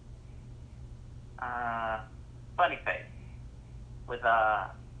uh, Funny Face with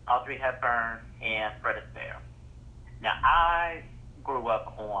Audrey Hepburn and Fred Astaire. Now, I grew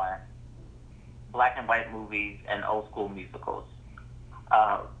up on black and white movies and old school musicals.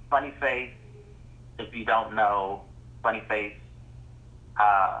 Funny Face, if you don't know, Funny Face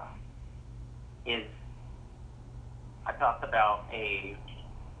uh, is, I talked about a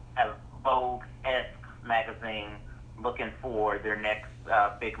Vogue-esque magazine looking for their next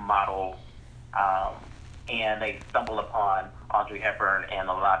big model, um, and they stumble upon Audrey Hepburn in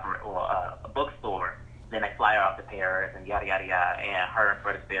a library or a bookstore. Then they fly her off to Paris and yada yada yada, and her and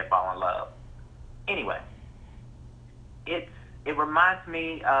Fred Astaire fall in love. Anyway, it's it reminds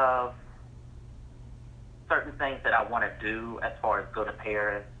me of certain things that I want to do as far as go to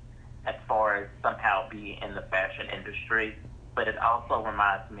Paris, as far as somehow be in the fashion industry. But it also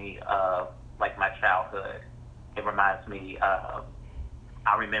reminds me of like my childhood. It reminds me of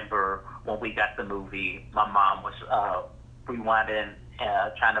I remember when we got the movie, my mom was rewinding,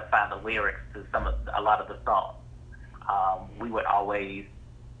 trying to find the lyrics to a lot of the songs. We would always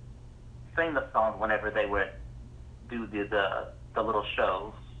sing the songs whenever they would do the little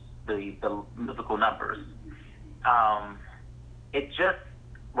shows, the musical numbers. Um, it just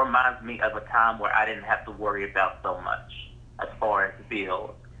reminds me of a time where I didn't have to worry about so much as far as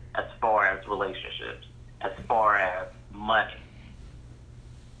bills, as far as relationships, as far as money.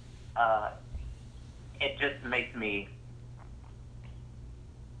 Uh, it just makes me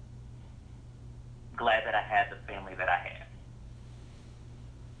glad that I had the family that I had.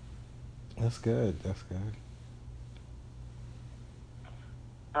 That's good. That's good.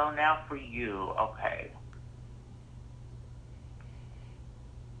 So now for you, okay.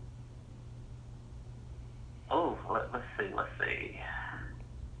 Oh, let's see, let's see.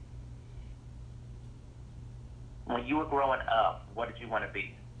 When you were growing up, what did you want to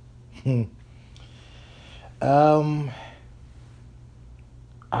be? um,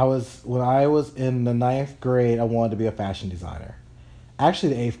 when I was in the ninth grade, I wanted to be a fashion designer.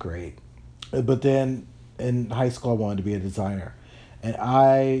 Actually, the eighth grade, but then in high school, I wanted to be a designer, and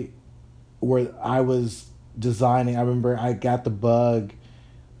I was designing. I remember I got the bug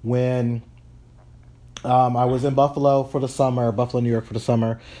when I was in Buffalo for the summer, Buffalo, New York for the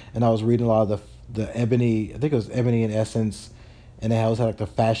summer, and I was reading a lot of the Ebony. I think it was Ebony and Essence, and they always had like the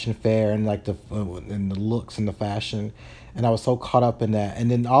fashion fair and like the looks and the fashion, and I was so caught up in that. And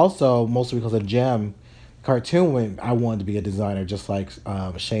then also mostly because of Gem cartoon, when I wanted to be a designer just like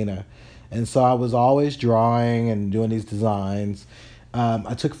Shayna, and so I was always drawing and doing these designs.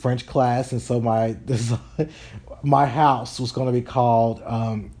 I took French class, and so my design, my house was going to be called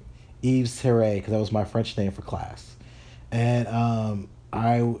Yves Terre because that was my French name for class. And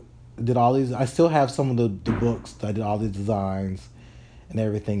I did all these. I still have some of the books that I did all these designs and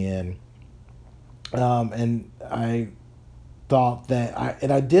everything in. And I thought that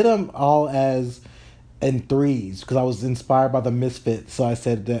I did them all as in threes because I was inspired by the Misfits. So I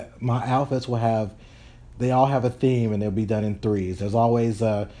said that my outfits will have they all have a theme and they'll be done in threes. There's always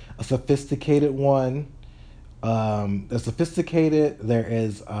a sophisticated one, a sophisticated, there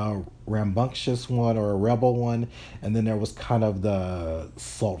is a rambunctious one or a rebel one, and then there was kind of the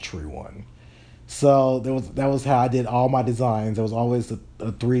sultry one. So that was how I did all my designs. There was always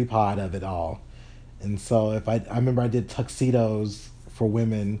a three pod of it all. And so if I remember I did tuxedos for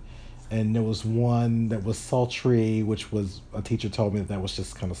women, and there was one that was sultry, which was a teacher told me that was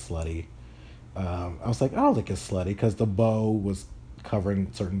just kind of slutty. I was like, I don't think it's slutty because the bow was covering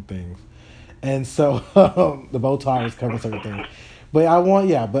certain things, and so the bow tie was covering certain things. But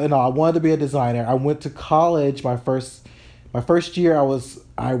but no, I wanted to be a designer. I went to college. My first year,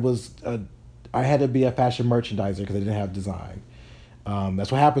 I had to be a fashion merchandiser because I didn't have design. That's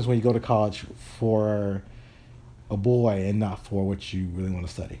what happens when you go to college for a boy and not for what you really want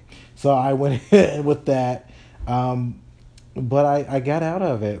to study. So I went in with that. Um, but I got out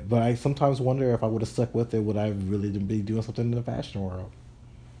of it. But I sometimes wonder if I would have stuck with it, would I really be doing something in the fashion world?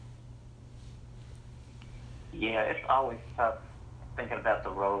 Yeah, it's always tough thinking about the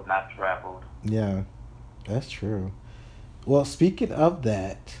road not traveled. Yeah, that's true. Well, speaking of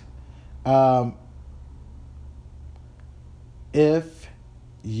that, um, if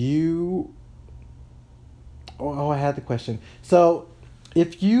you, I had the question. So,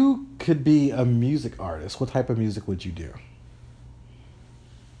 if you could be a music artist, what type of music would you do?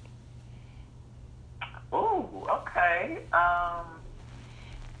 Ooh, okay.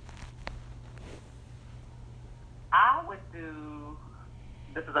 I would do.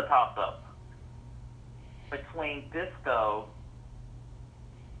 This is a toss up between disco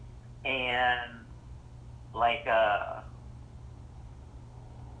and like uh,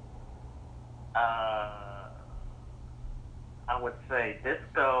 I would say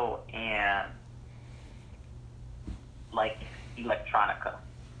disco and like electronica.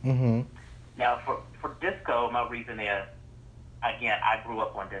 Mm-hmm. Now, for disco, my reason is again, I grew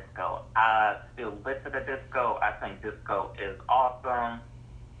up on disco. I still listen to disco. I think disco is awesome,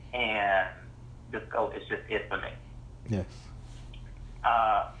 and disco is just it for me. Yes.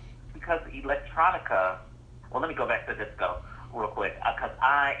 Uh, because electronica. Well, let me go back to disco real quick because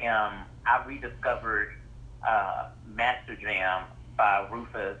I rediscovered Master Jam by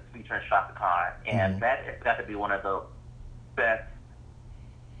Rufus featuring Shaka Khan, and Mm-hmm. that has got to be one of the best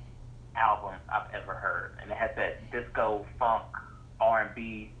albums I've ever heard, and it has that disco funk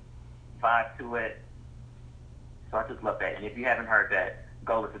R&B vibe to it. So I just love that. And if you haven't heard that,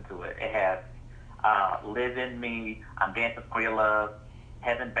 go listen to it. It has "Live in Me," "I'm Dancing for Your Love,"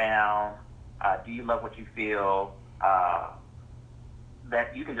 "Heaven Bound," "Do You Love What You Feel."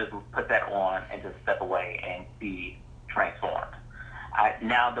 That you can just put that on and just step away and be transformed.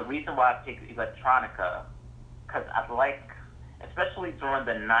 Now the reason why I picked electronica because I like, especially during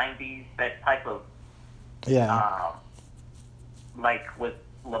the '90s, that type of Yeah. um, like with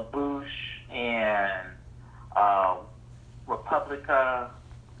LaBouche and uh, Republica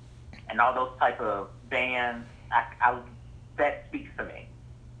and all those type of bands. That speaks to me.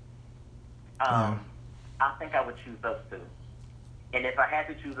 Yeah. Um, I think I would choose those two. And if I had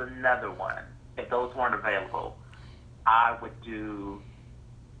to choose another one, if those weren't available, I would do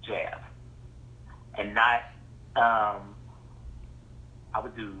jazz and not. Um, I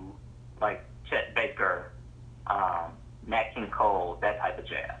would do like Chet Baker, Nat King Cole, that type of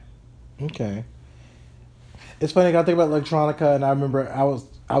jazz. Okay. It's funny. I think about electronica, and I remember I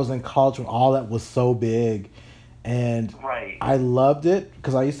was in college when all that was so big, and Right. I loved it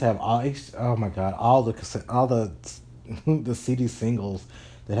because I used to have oh my god, all the the CD singles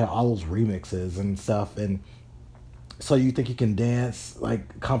that had all those remixes and stuff, and so you think you can dance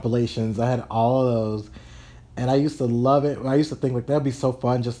like compilations. I had all of those, and I used to love it. I used to think like that'd be so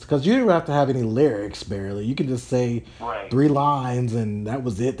fun just because you didn't have to have any lyrics barely. You could just say Right. three lines and that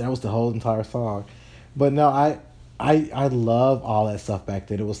was it. That was the whole entire song. But no, I love all that stuff back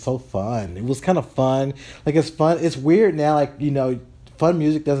then. It was so fun. It was kind of fun. Like it's fun. It's weird now. Like fun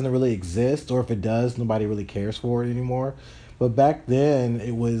music doesn't really exist, or if it does, nobody really cares for it anymore. But back then,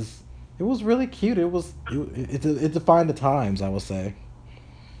 it was really cute. It defined the times. I would say.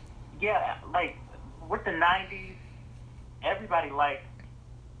 Yeah, like with the '90s, everybody liked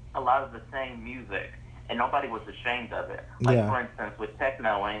a lot of the same music, and nobody was ashamed of it. Like Yeah. for instance, with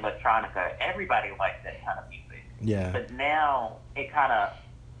techno and electronica, everybody liked that kind of music. Yeah. But now it kind of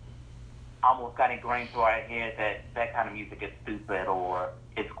almost got ingrained to our head that that kind of music is stupid or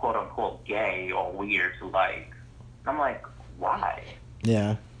it's quote unquote gay or weird to like. I'm like, why?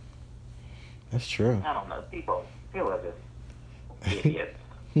 Yeah. That's true. I don't know. People are just idiots.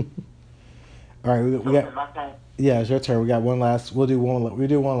 All right, we So is got it my turn? yeah, it's your turn. We got one last. We'll do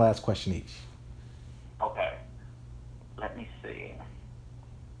one last question each. Okay. Let me see.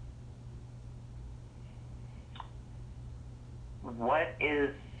 What is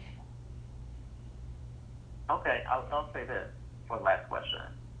okay? I'll say this for the last question.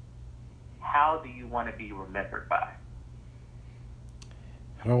 How do you want to be remembered by?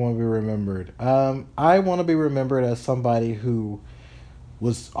 I don't want to be remembered. I want to be remembered as somebody who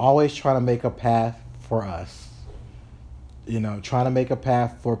was always trying to make a path for us. Trying to make a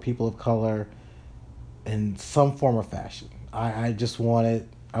path for people of color in some form or fashion. I just wanted.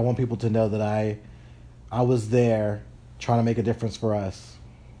 I want people to know that I was there trying to make a difference for us.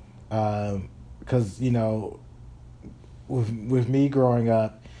 Because with me growing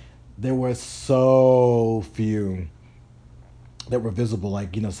up, there were so few that were visible.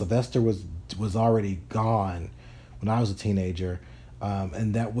 Like Sylvester was already gone when I was a teenager,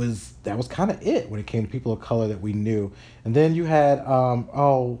 and that was kind of it when it came to people of color that we knew. And then you had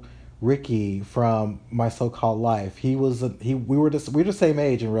Ricky from My So Called Life. He we were the same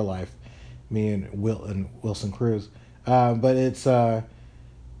age in real life, me and Wilson Cruz. But it's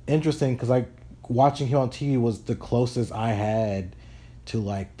interesting because watching him on TV was the closest I had to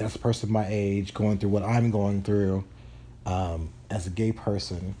like that's a person my age going through what I'm going through as a gay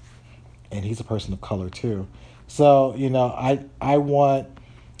person, and he's a person of color too. So I want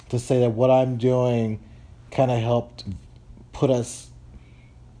to say that what I'm doing kind of helped put us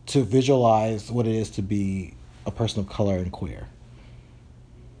to visualize what it is to be a person of color and queer.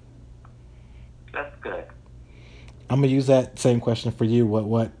 That's good. I'm gonna use that same question for you.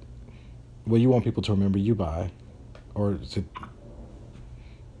 What you want people to remember you by, or to?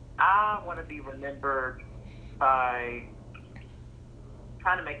 I want to be remembered by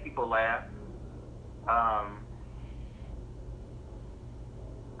trying to make people laugh. I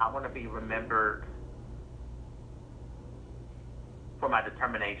want to be remembered for my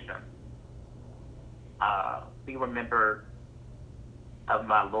determination. Be remembered of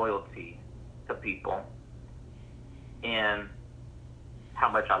my loyalty to people and how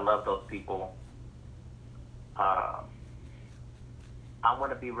much I love those people. I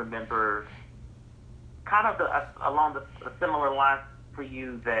want to be remembered kind of along the similar lines for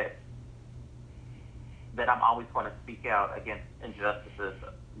you that I'm always going to speak out against injustices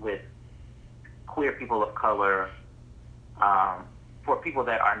with queer people of color, for people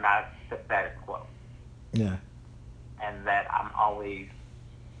that are not the status quo. Yeah. And that I'm always,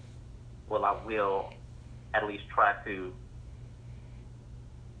 I will at least try to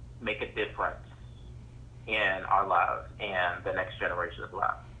make a difference in our lives and the next generation's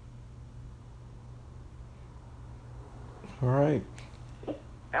lives. All right.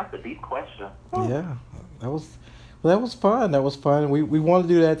 That's a deep question. Yeah, that was fun. That was fun. We want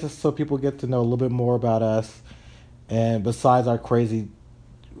to do that just so people get to know a little bit more about us, and besides our crazy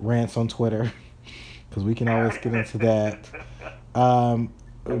rants on Twitter, because we can always get into that.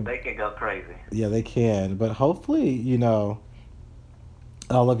 They can go crazy. Yeah, they can. But hopefully,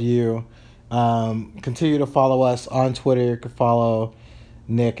 all of you continue to follow us on Twitter. You can follow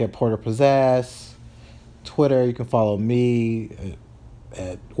Nick at Porter Possess. Twitter, you can follow me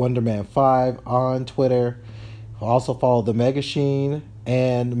at Wonderman5 on Twitter. Also follow the Megashine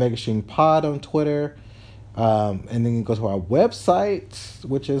and the Megashine Pod on Twitter. And then you go to our website,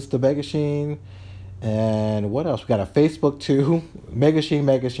 which is the Megashine. And what else? We got a Facebook too.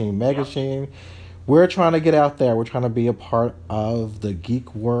 Megashine. We're trying to get out there. We're trying to be a part of the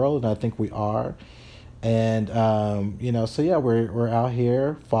geek world, and I think we are. And so yeah, we're out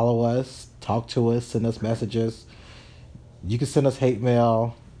here. Follow us, talk to us, send us messages. You can send us hate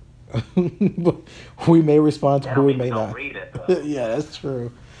mail. We may respond to who we may not. Read it, Yeah, that's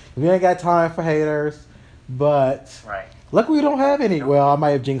true. We ain't got time for haters, but right. Luckily we don't have any. Well, I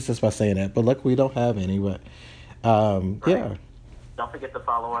might have jinxed this by saying that, but luckily we don't have any. But right. Yeah. Don't forget to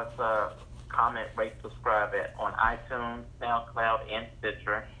follow us. Comment, rate, subscribe on iTunes, SoundCloud, and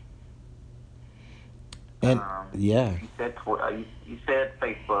Stitcher. And yeah, you said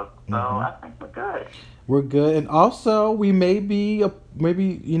Facebook, so I think we're good. We're good, and also we may be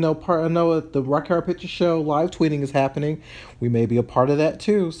part. I know at the Rock Hard Picture Show live tweeting is happening. We may be a part of that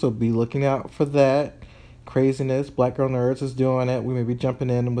too, so be looking out for that craziness. Black Girl Nerds is doing it. We may be jumping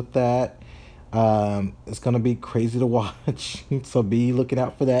in with that. It's gonna be crazy to watch, so be looking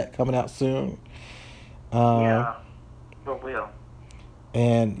out for that coming out soon. Yeah, it will.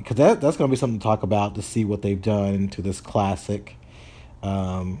 And because that's going to be something to talk about, to see what they've done to this classic,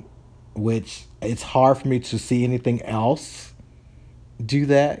 which it's hard for me to see anything else do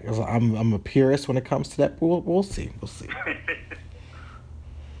that, because I'm a purist when it comes to that. But we'll see.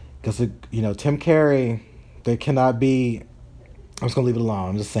 Because Tim Curry, there cannot be. I'm just gonna leave it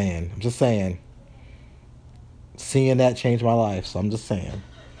alone. I'm just saying. Seeing that changed my life, so I'm just saying.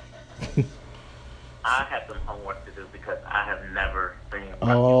 I have some homework to do because I have never seen.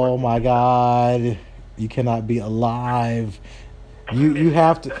 Oh my God! You cannot be alive. You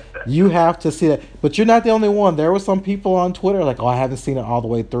have to see that. But you're not the only one. There were some people on Twitter like, "Oh, I haven't seen it all the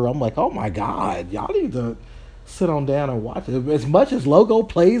way through." I'm like, "Oh my God! Y'all need to sit on down and watch it." As much as Logo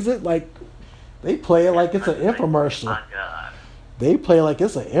plays it, like they play it like it's an infomercial. My God. They play like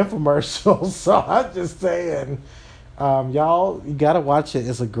it's an infomercial. So I'm just saying, y'all, you gotta watch it.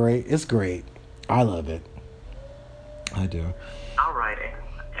 It's great. I love it. I do. All right.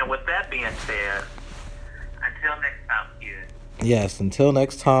 And with that being said, until next time, kids. Yes, until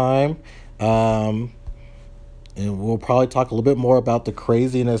next time. And we'll probably talk a little bit more about the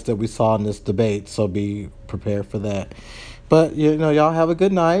craziness that we saw in this debate, so be prepared for that. But, y'all have a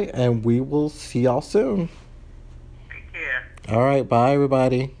good night, and we will see y'all soon. Take care. All right, bye,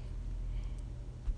 everybody.